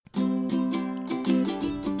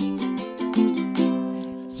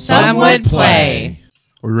Some would play.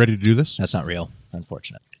 Are we ready to do this? That's not real.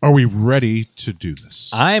 Unfortunate. Are we ready to do this?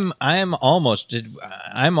 I'm almost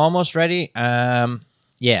ready.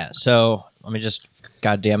 Yeah. So let me just.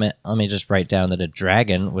 God damn it! Let me just write down that a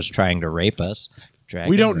dragon was trying to rape us. Dragon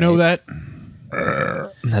We don't know rape.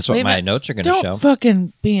 that. That's what my notes are going to show. Don't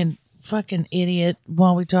fucking be a fucking idiot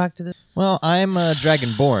while we talk to this. Well, I'm a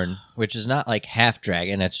dragonborn, which is not like half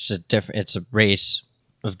dragon. It's just different. It's a race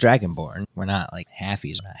of dragonborn. We're not like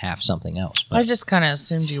halfies, not half something else. But I just kind of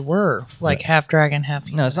assumed you were like half dragon, half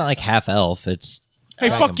human. no, it's not like half elf. It's Hey,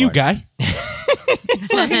 fuck you, guy.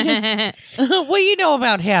 What do you know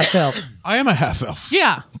about half elf? I am a half elf.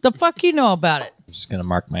 Yeah, the fuck you know about it. I'm just going to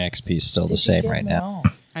mark my XP still the same right now.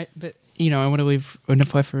 But I want to leave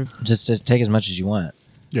enough life for. Just take as much as you want.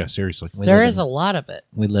 Yeah, seriously. There is a lot of it.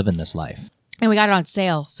 We live in this life. And we got it on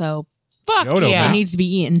sale, so Fuck Yoda, yeah. it man. needs to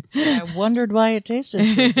be eaten. I wondered why it tasted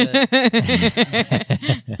so good.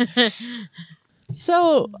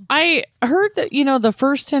 So I heard that, the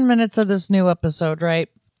first 10 minutes of this new episode, right?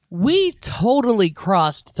 We totally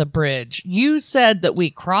crossed the bridge. You said that we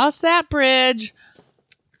crossed that bridge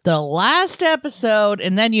the last episode,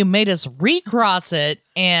 and then you made us recross it,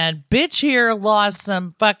 and bitch here lost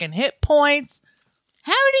some fucking hit points.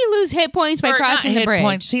 How did he lose hit points by Or not crossing the hit bridge?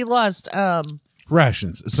 points. He lost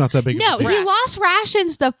Rations. It's not that big No, of a he deal. lost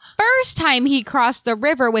rations the first time he crossed the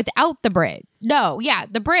river without the bridge. No, yeah,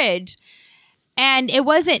 the bridge. And it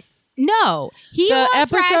wasn't. No, he the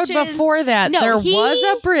lost episode rations. before that. No, there was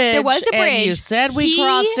a bridge. There was a bridge. And you said we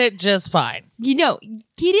crossed it just fine. He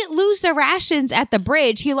didn't lose the rations at the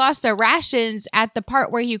bridge. He lost the rations at the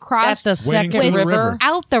part where he At crossed the Waiting second for the river.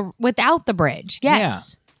 river. without the bridge.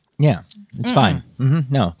 Yes. Yeah, it's fine.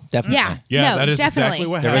 No, definitely. Yeah. Yeah, no, that is definitely. exactly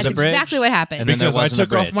what There was That's a bridge, exactly what happened. and then there Because I wasn't a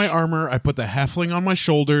took off bridge. my armor, I put the halfling on my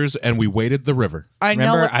shoulders, and we waded the river. I know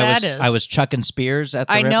Remember, what that is. I was chucking spears at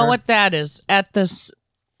the river. I know what that is. At this,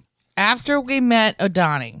 after we met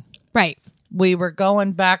O'Donnell, Right. we were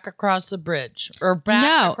going back across the bridge or back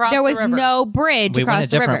No, across there was the river. no bridge We went across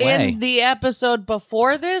a the river. different way. In the episode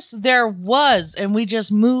before this, there was, and we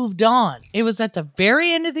just moved on. It was at the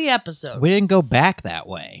very end of the episode. We didn't go back that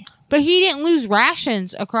way. But he didn't lose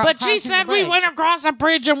rations across. But she said we went across a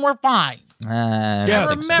bridge and we're fine. I Yeah, don't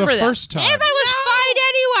think so. remember the that. first time. Everybody was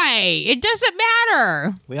fine anyway. It doesn't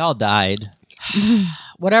matter. We all died.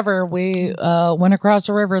 Whatever, we went across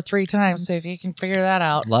the river 3 times, so if you can figure that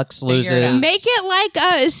out. Lux Figure it loses. out. Make it like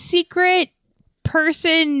a secret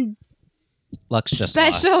person Lux just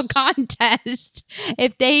special lost. contest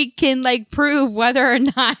if they can prove whether or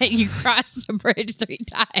not you cross the bridge 3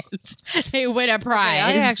 times. They win a prize.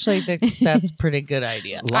 I actually think that's a pretty good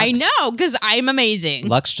idea. Lux, I know, because I'm amazing.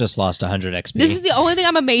 Lux just lost 100 XP. This is the only thing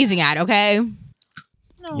I'm amazing at, okay?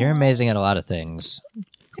 You're amazing at a lot of things.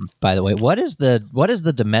 By the way, what is the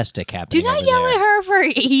domestic Do happening? not over yell there? at her for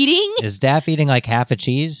eating. Is Daff eating like half a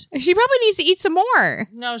cheese? She probably needs to eat some more.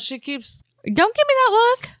 No, she keeps... Don't give me that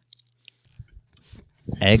look.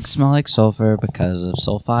 Eggs smell like sulfur because of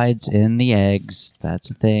sulfides in the eggs.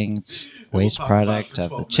 That's a thing. It's waste product of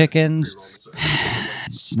the chickens.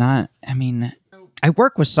 It's not. I mean, I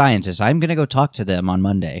work with scientists. I'm gonna go talk to them on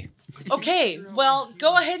Monday. Okay, well,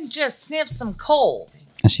 go ahead and just sniff some coal.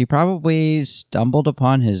 She probably stumbled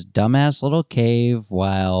upon his dumbass little cave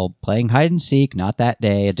while playing hide and seek. Not that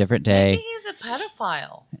day, a different day. Maybe he's a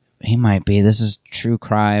pedophile. He might be. This is true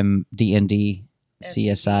crime, D&D,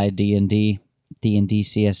 CSI, D&D,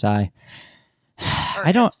 CSI. Or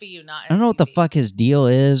I don't SVU, not I don't know what the SCV. fuck his deal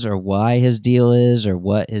is, or why his deal is, or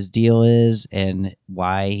what his deal is, and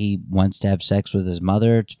why he wants to have sex with his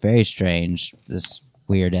mother. It's very strange. This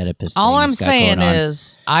weird Oedipus thing All I'm he's got saying going on.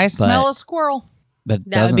 is, I smell a squirrel. but it That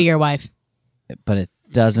would doesn't. be your wife. But it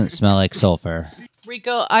doesn't smell like sulfur.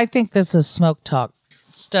 Rico, I think this is smoke talk.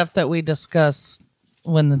 Stuff that we discuss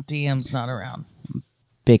when the DM's not around.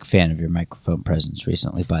 Big fan of your microphone presence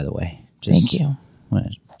recently, by the way. Thank you.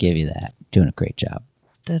 Want to give you that. Doing a great job.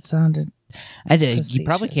 That sounded... I did. You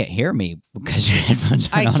probably Facetious. can't hear me because your headphones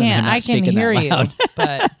I aren't on. and I'm can't. not I can speaking hear that you, loud.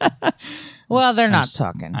 but... Well, they're I'm not s-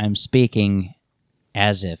 talking. I'm speaking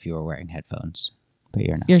as if you were wearing headphones, but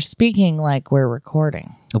you're not. You're speaking like we're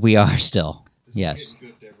recording. We are still. Yes.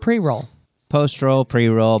 Pre-roll. Post-roll,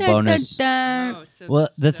 pre-roll, bonus. Dun, dun. Well,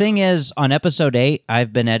 the thing is, on episode 8,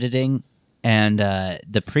 I've been editing, and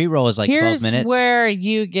the pre-roll is like 12 Here's minutes. where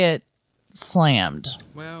you get slammed.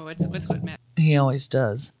 Well, what's what Matt? He always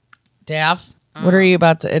does. Daff, what are you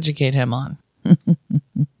about to educate him on?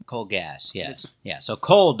 Coal gas, yes. Yeah, so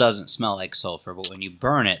coal doesn't smell like sulfur, but when you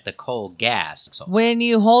burn it, the coal gas. When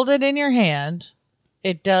you hold it in your hand,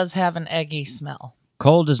 it does have an eggy smell.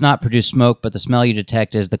 Coal does not produce smoke, but the smell you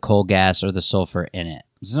detect is the coal gas or the sulfur in it.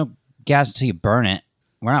 There's no gas until you burn it.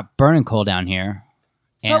 We're not burning coal down here.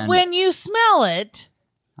 But And when you smell it,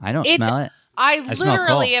 I don't it- smell it. I smell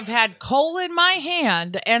literally coal. have had coal in my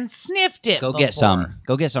hand and sniffed it. Go get before. some.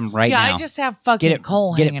 Go get some right Yeah, now. I just have fucking get it.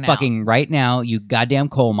 coal Get hanging it fucking right now. You goddamn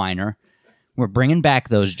coal miner. We're bringing back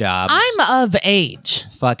those jobs. out. I'm of age.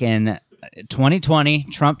 fucking 2020,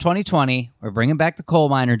 Trump 2020. We're bringing back the coal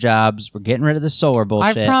miner jobs. We're getting rid of the solar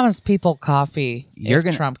bullshit. I promised people coffee You're if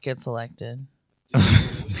gonna- Trump gets elected.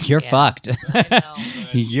 You're fucked. know.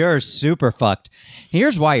 You're super fucked.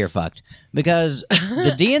 Here's why you're fucked. Because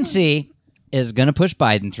the DNC is going to push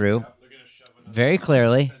Biden through very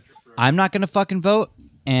clearly. I'm not going to fucking vote.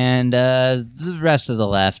 And the rest of the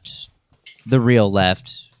left, the real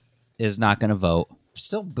left, is not going to vote.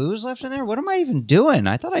 Still booze left in there? What am I even doing?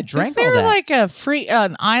 I thought I drank Is there all that. like a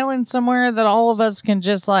an island somewhere that all of us can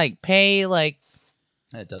just like pay like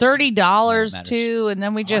It doesn't $30 matter. to, and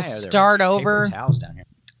then we Why just are there start paper over? towels down here?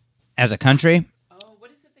 As a country,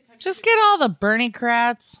 Just get all the Bernie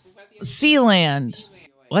crats. Sealand.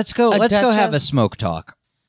 let's go A have a Duchess? smoke talk.